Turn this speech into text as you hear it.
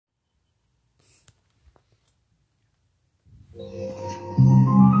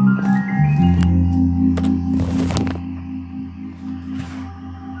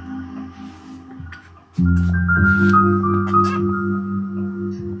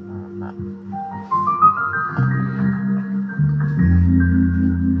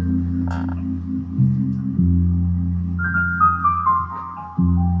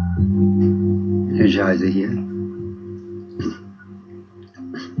Kaiser here.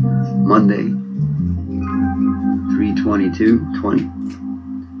 Monday, 3/22/20.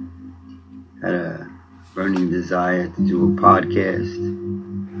 Had a burning desire to do a podcast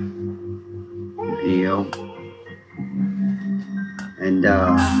video, and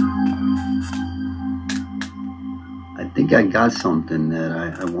I think I got something that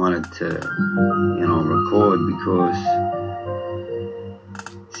I wanted to, record, because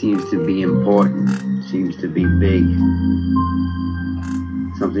it seems to be important, seems to be big,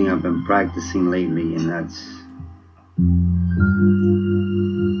 something I've been practicing lately, and that's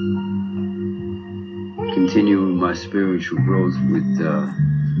continuing my spiritual growth with the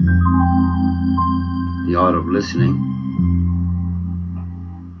art of listening,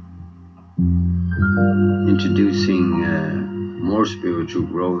 introducing more spiritual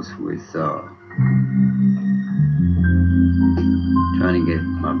growth with trying to get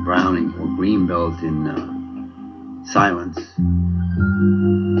my browning or green belt in silence.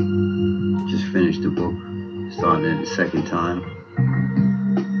 Just finished the book, started it a second time.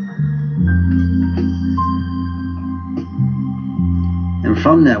 And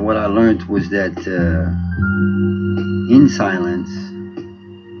from that, what I learned was that in silence,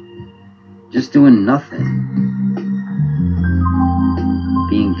 just doing nothing,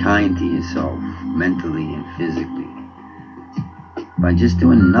 being kind to yourself mentally and physically, by just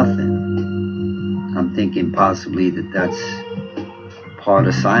doing nothing, I'm thinking possibly that's part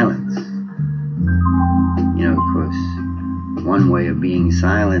of silence. Because one way of being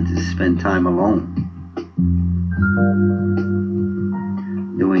silent is spend time alone.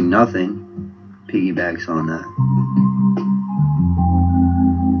 Doing nothing piggybacks on that.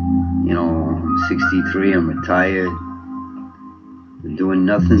 I'm 63, I'm retired. The doing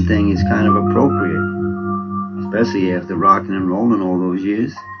nothing thing is kind of appropriate, especially after rocking and rolling all those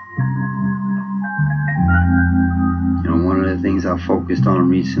years. One of the things I focused on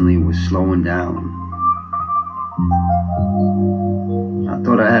recently was slowing down. I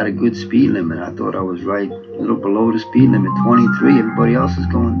thought I had a good speed limit. I thought I was right a little below the speed limit, 23. Everybody else is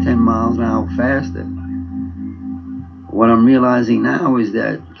going 10 miles an hour faster. What I'm realizing now is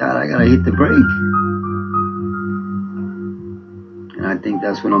that, God, I gotta hit the brake. And I think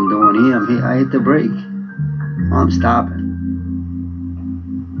that's what I'm doing here. I hit the brake. I'm stopping.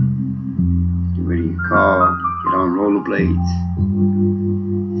 Get rid of your car. Get on rollerblades.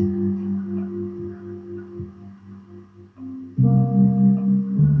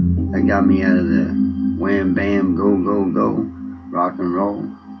 That got me out of the wham bam go go go rock and roll.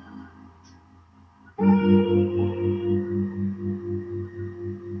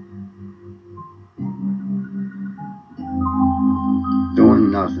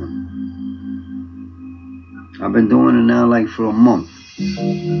 Doing nothing. I've been doing it now like for a month,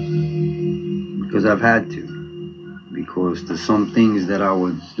 because I've had to, because the some things that I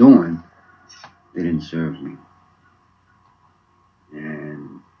was doing didn't serve me.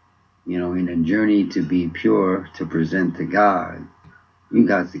 And in a journey to be pure, to present to God, you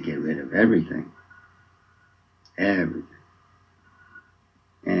got to get rid of everything. Everything.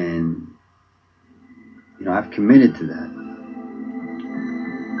 And I've committed to that.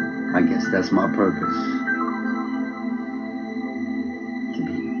 I guess that's my purpose. To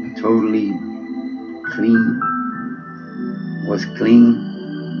be totally clean. What's clean?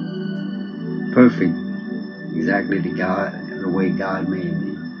 Perfect. Exactly the way God made me.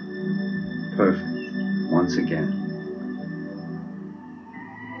 Perfect. Once again.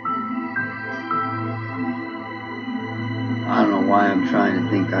 I don't know why I'm trying to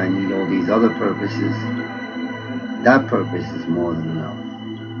think I need all these other purposes. That purpose is more than enough.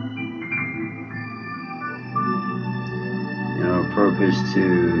 A purpose to,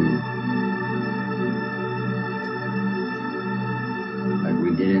 like we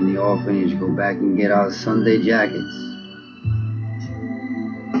did in the orphanage, go back and get our Sunday jackets.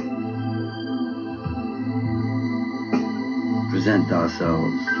 Present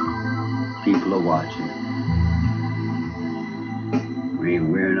ourselves. People are watching. We ain't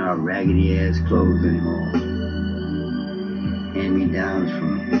wearing our raggedy ass clothes anymore. Hand-me-downs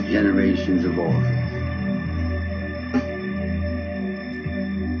from generations of orphans.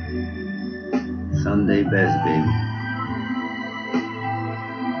 Sunday best, baby.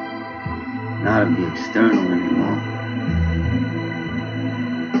 Not of the external anymore.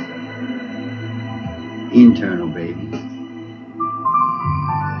 Internal, baby.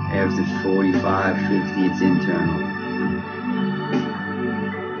 After 45, 50, it's internal.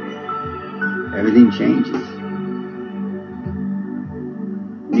 Everything changes.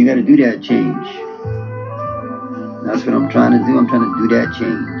 You got to do that change. That's what I'm trying to do. I'm trying to do that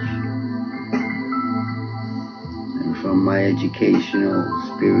change. from my educational,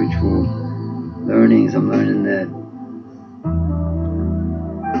 spiritual learnings, I'm learning that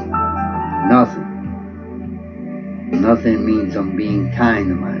nothing means I'm being kind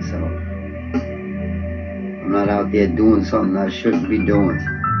to myself. I'm not out there doing something I shouldn't be doing.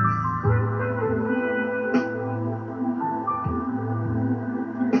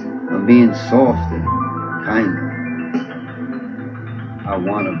 I'm being softer, kinder. I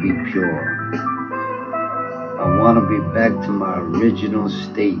want to be pure. I want to be back to my original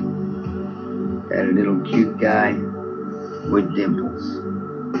state. That little cute guy with dimples.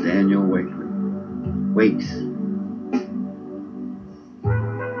 Daniel Wakes.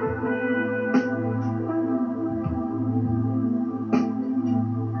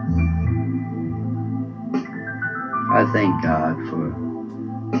 I thank God for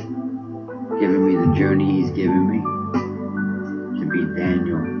giving me the journey He's given me to be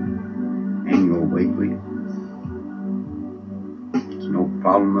Daniel Wakely. It's no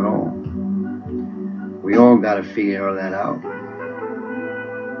problem at all. We all got to figure all that out.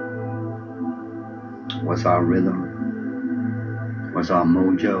 What's our rhythm? What's our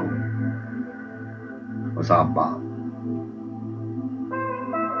mojo? What's our bop?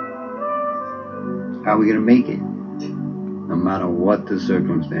 How are we going to make it? No matter what the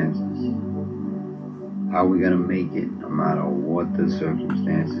circumstances. How are we going to make it? No matter what the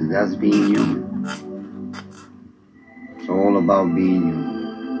circumstances. That's being human. It's all about being human.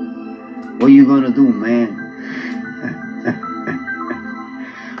 What are you going to do, man?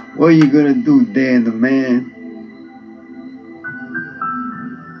 What are you going to do, Dan the man?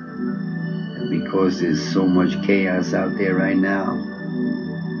 And because there's so much chaos out there right now,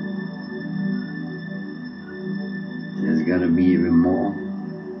 there's going to be even more.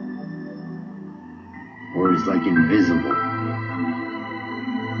 Or it's like invisible.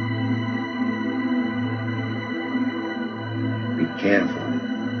 Be careful.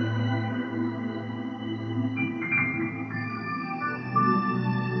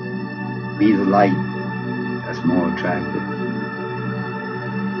 Be the light. That's more attractive.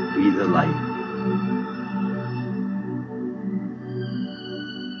 Be the light.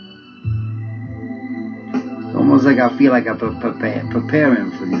 It's almost like I feel like I'm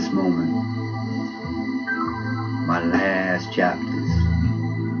preparing for this moment. My last chapters.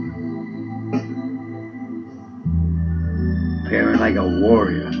 Preparing like a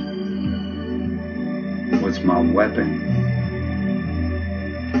warrior. What's my weapon?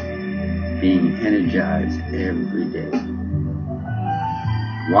 Being energized every day.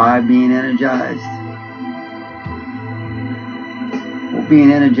 Why being energized? Well,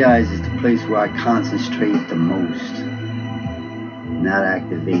 being energized is the place where I concentrate the most. And that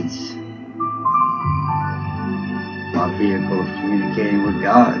activates my vehicle of communicating with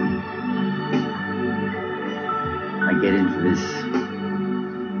God. I get into this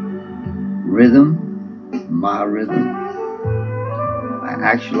rhythm, my rhythm. I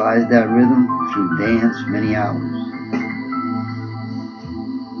actualize that rhythm through dance many hours.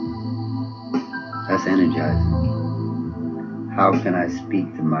 That's energizing. How can I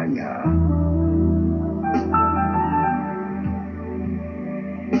speak to my God?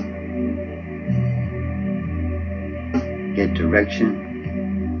 Get direction.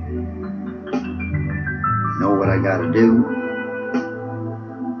 Know what I gotta do.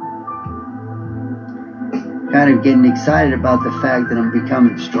 Kind of getting excited about the fact that I'm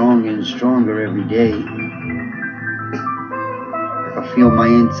becoming stronger and stronger every day. I feel my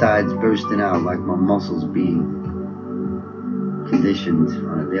insides bursting out, like my muscles being conditioned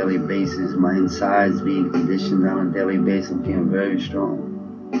on a daily basis. My insides being conditioned on a daily basis. I'm feeling very strong.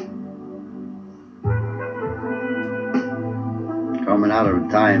 Coming out of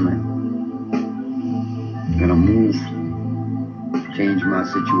retirement, I'm gonna move, change my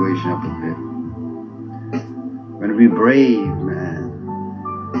situation up a bit. I'm gonna be brave, man.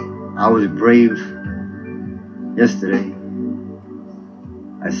 I was brave yesterday.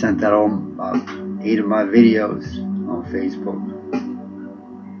 I sent out about 8 of my videos on Facebook.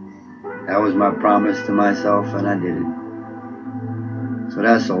 That was my promise to myself, and I did it. So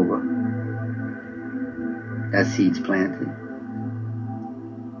that's over. That seed's planted.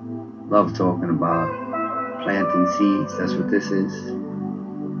 Love talking about planting seeds. That's what this is.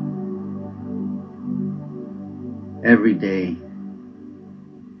 Every day,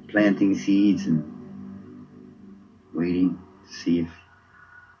 planting seeds and waiting to see if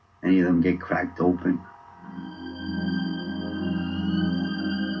any of them get cracked open.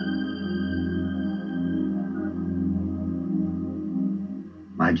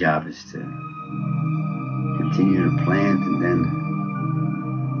 My job is to continue to plant and then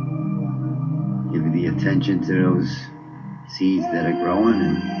give the attention to those seeds that are growing,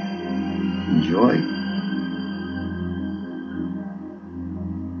 and enjoy.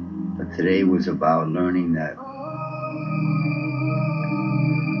 But today was about learning that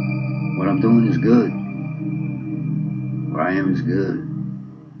what I'm doing is good. Where I am is good.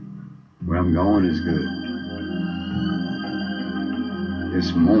 Where I'm going is good.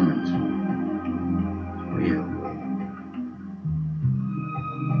 This moment is real.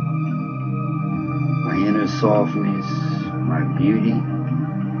 My inner softness, my beauty,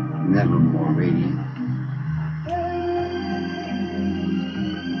 never more radiant.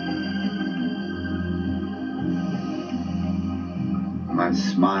 My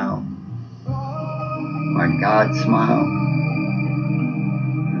smile, my God smile,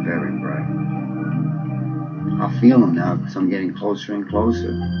 very bright. I feel them now because I'm getting closer and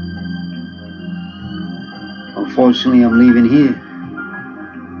closer. Unfortunately, I'm leaving here.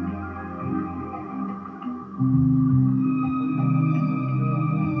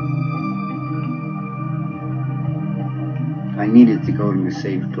 I needed to go to a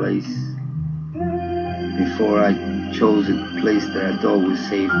safe place before I chose a place that I thought was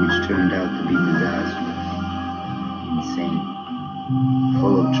safe, which turned out to be disastrous, insane,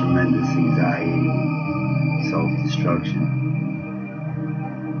 full of tremendous anxiety, self-destruction.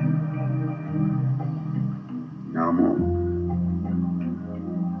 Now I'm home,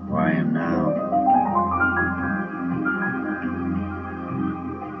 where I am now,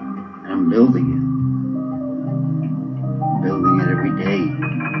 and I'm building it. Building it every day.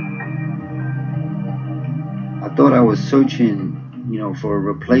 I thought I was searching, for a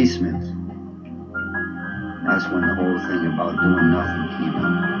replacement. That's when the whole thing about doing nothing came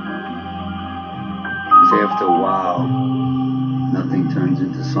up. Because after a while, nothing turns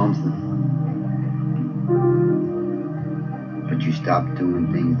into something. But you stop doing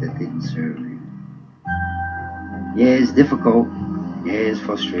things that didn't serve you. Yeah, it's difficult. Yeah, it's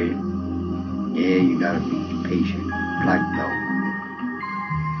frustrating. Yeah, you gotta be patient. Black belt.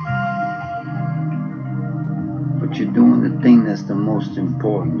 But you're doing the thing that's the most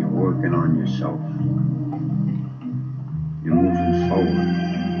important. You're working on yourself. You're moving forward.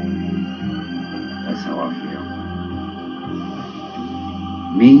 That's how I feel.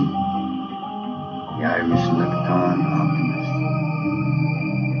 Me, the Irish Leprechaun optimist.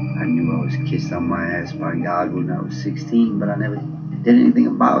 I knew I was kissed on my ass by God when I was 16, but I never did anything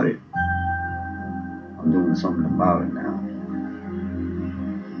about it. I'm doing something about it now.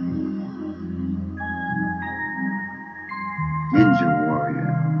 Ninja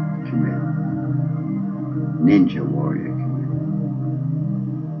warrior, commit. Ninja warrior, commit.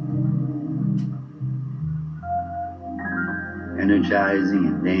 Energizing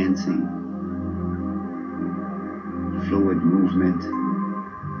and dancing. Fluid movement.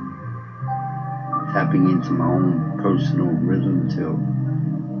 Tapping into my own personal rhythm till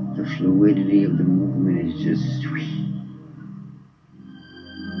the fluidity of the movement is just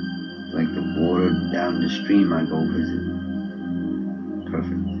like the water down the stream I go visit.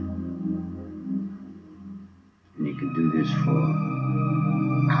 Perfect. And you can do this for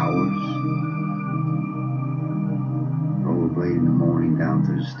hours. Rollerblade in the morning down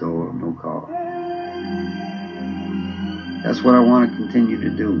to the store, no car. That's what I want to continue to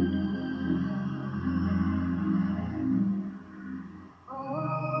do.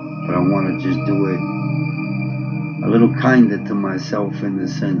 But I want to just do it a little kinder to myself in the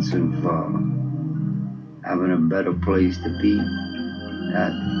sense of having a better place to be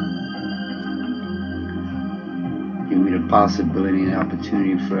at. Give me the possibility and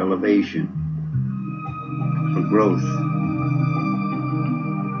opportunity for elevation, for growth.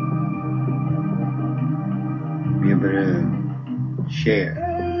 Be able to share,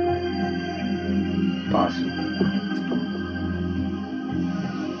 possibly.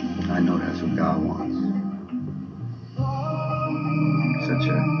 I know that's what God wants. Such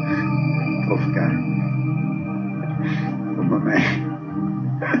a tough guy. But my man,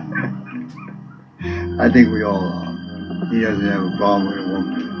 I think we all are. He doesn't have a problem with a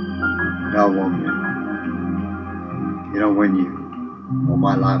woman. Not a woman. All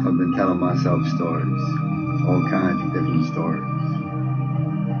my life I've been telling myself stories. All kinds of different stories.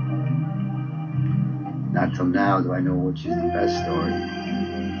 Not till now do I know which is the best story.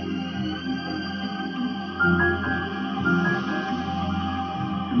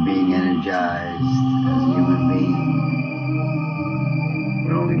 Being energized as a human being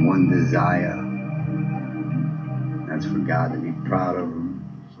with only one desire. That's for God to be proud of him,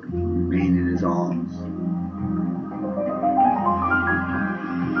 so he can remain in his arms.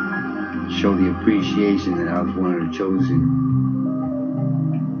 Show the appreciation that I was one of the chosen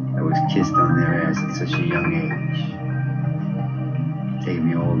that was kissed on their ass at such a young age. take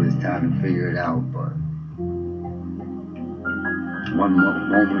me all this time to figure it out, but one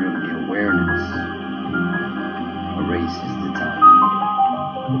moment of the awareness erases the time.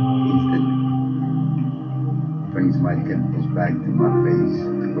 Instantly brings my dimples back to my face,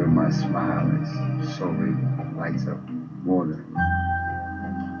 to where my smile is so radiant, lights up more than enough.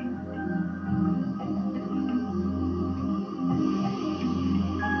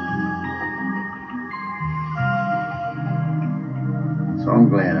 So I'm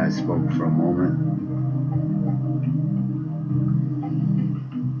glad I spoke for a moment.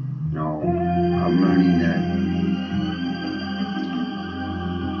 You know, I'm learning that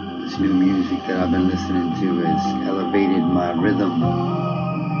this new music that I've been listening to has elevated my rhythm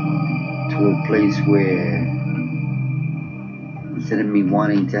to a place where instead of me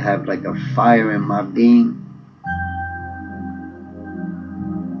wanting to have like a fire in my being,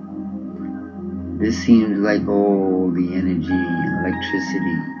 this seems like all the energy and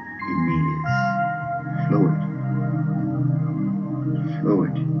electricity in me is fluid.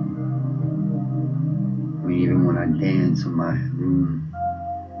 I mean, even when I dance in my room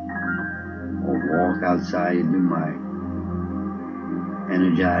or walk outside and do my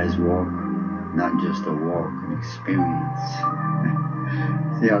energized walk, not just a walk, an experience.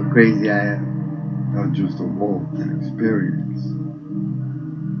 See how crazy I am? Not just a walk, an experience.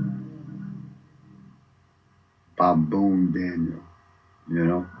 Bob Boom Daniel, you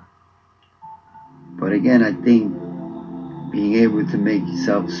know? But again, I think being able to make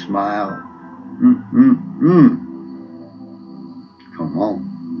yourself smile, come on.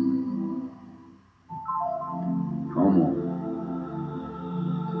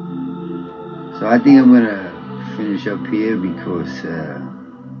 So I think I'm gonna finish up here because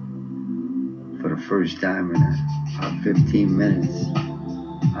for the first time in about 15 minutes,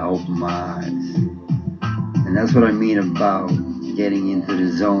 I opened my eyes. And that's what I mean about getting into the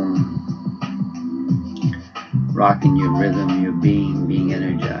zone, rocking your rhythm, your being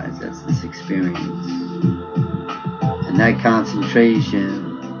energized. That's this experience. And that concentration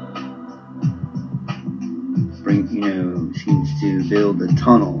seems to build a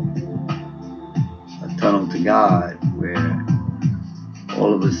tunnel to God, where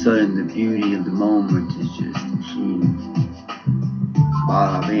all of a sudden the beauty of the moment is just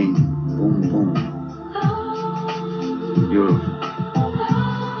bada bing, boom boom. Beautiful.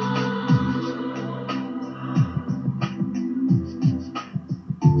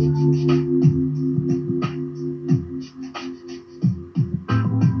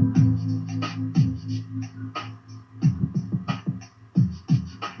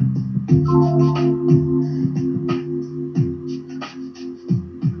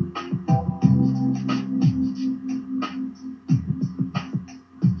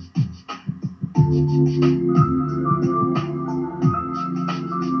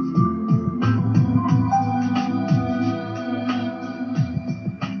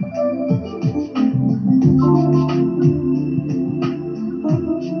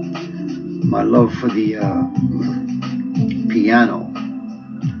 My love for the piano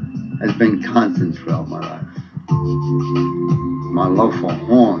has been constant throughout my life. My love for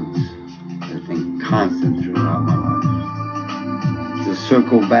horns has been constant throughout my life. To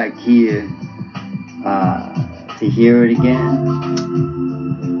circle back here to hear it again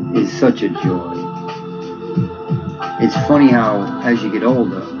is such a joy. It's funny how as you get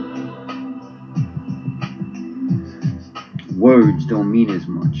older, words don't mean as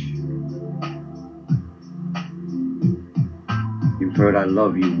much. You've heard I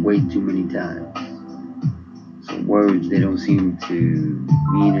love you way too many times. So words, they don't seem to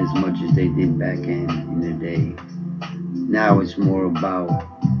mean as much as they did back in the day. Now it's more about,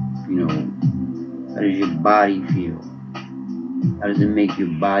 how does your body feel? How does it make your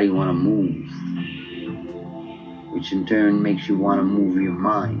body want to move? Which in turn makes you want to move your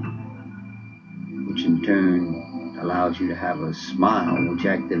mind. Which in turn allows you to have a smile, which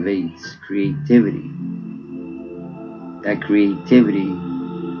activates creativity. That creativity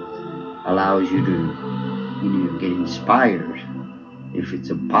allows you to get inspired. If it's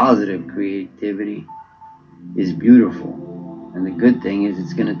a positive creativity, it's beautiful. And the good thing is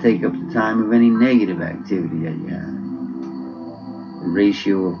it's going to take up the time of any negative activity that you have. The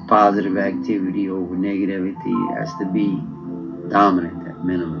ratio of positive activity over negativity has to be dominant at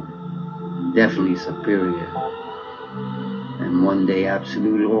minimum. Definitely superior. And one day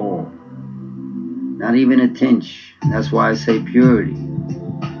absolute all. Not even a tinge. That's why I say purity.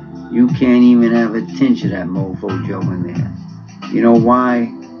 You can't even have a tinge of that mofo Joe in there. You know why?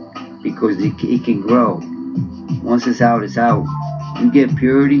 Because it can grow. Once it's out, it's out. You get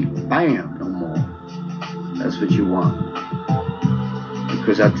purity, bam, no more. That's what you want.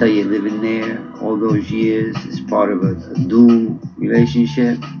 Because I tell you, living there all those years is part of a dual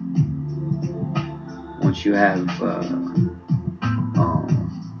relationship. Once you have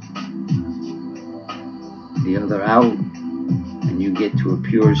the other out and you get to a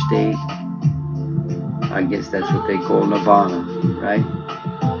pure state, I guess that's what they call nirvana, right?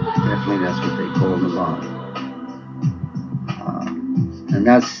 Definitely that's what they call nirvana. And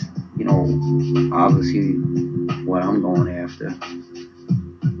that's, obviously what I'm going after.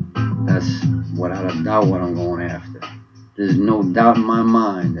 That's without a doubt what I'm going after. There's no doubt in my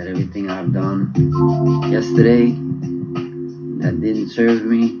mind that everything I've done yesterday that didn't serve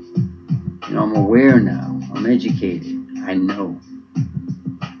me, I'm aware now. I'm educated. I know.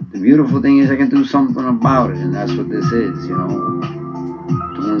 The beautiful thing is I can do something about it, and that's what this is,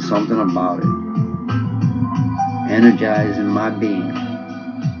 doing something about it. Energizing my being.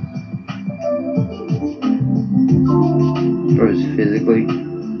 First physically,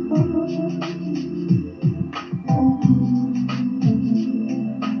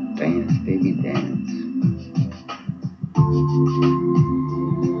 dance, baby, dance.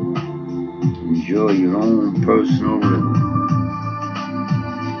 Enjoy your own personal rhythm.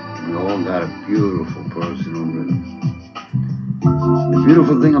 We all got a beautiful personal rhythm. The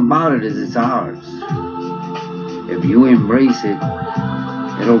beautiful thing about it is it's ours. If you embrace it,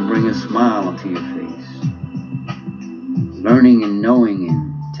 it'll bring a smile onto your face. Learning and knowing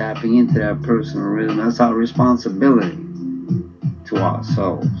and tapping into that personal rhythm, that's our responsibility to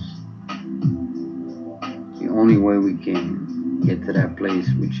ourselves. The only way we can get to that place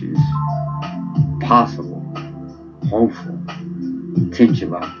which is possible, hopeful,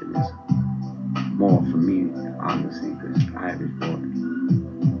 potential optimism. More for me, obviously, because I was born.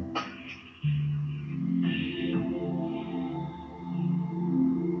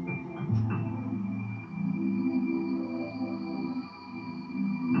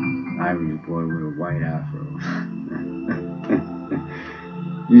 Irish boy with a white afro.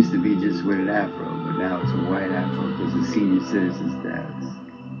 Used to be just with an afro, but now it's a white afro because of senior citizen status.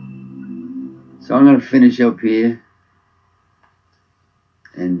 So I'm going to finish up here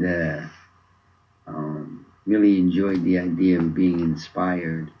and really enjoyed the idea of being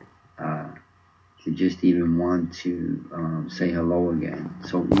inspired to just even want to say hello again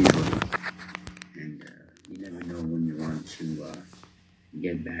so easily. And you never know when you want to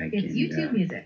get back. It's YouTube music.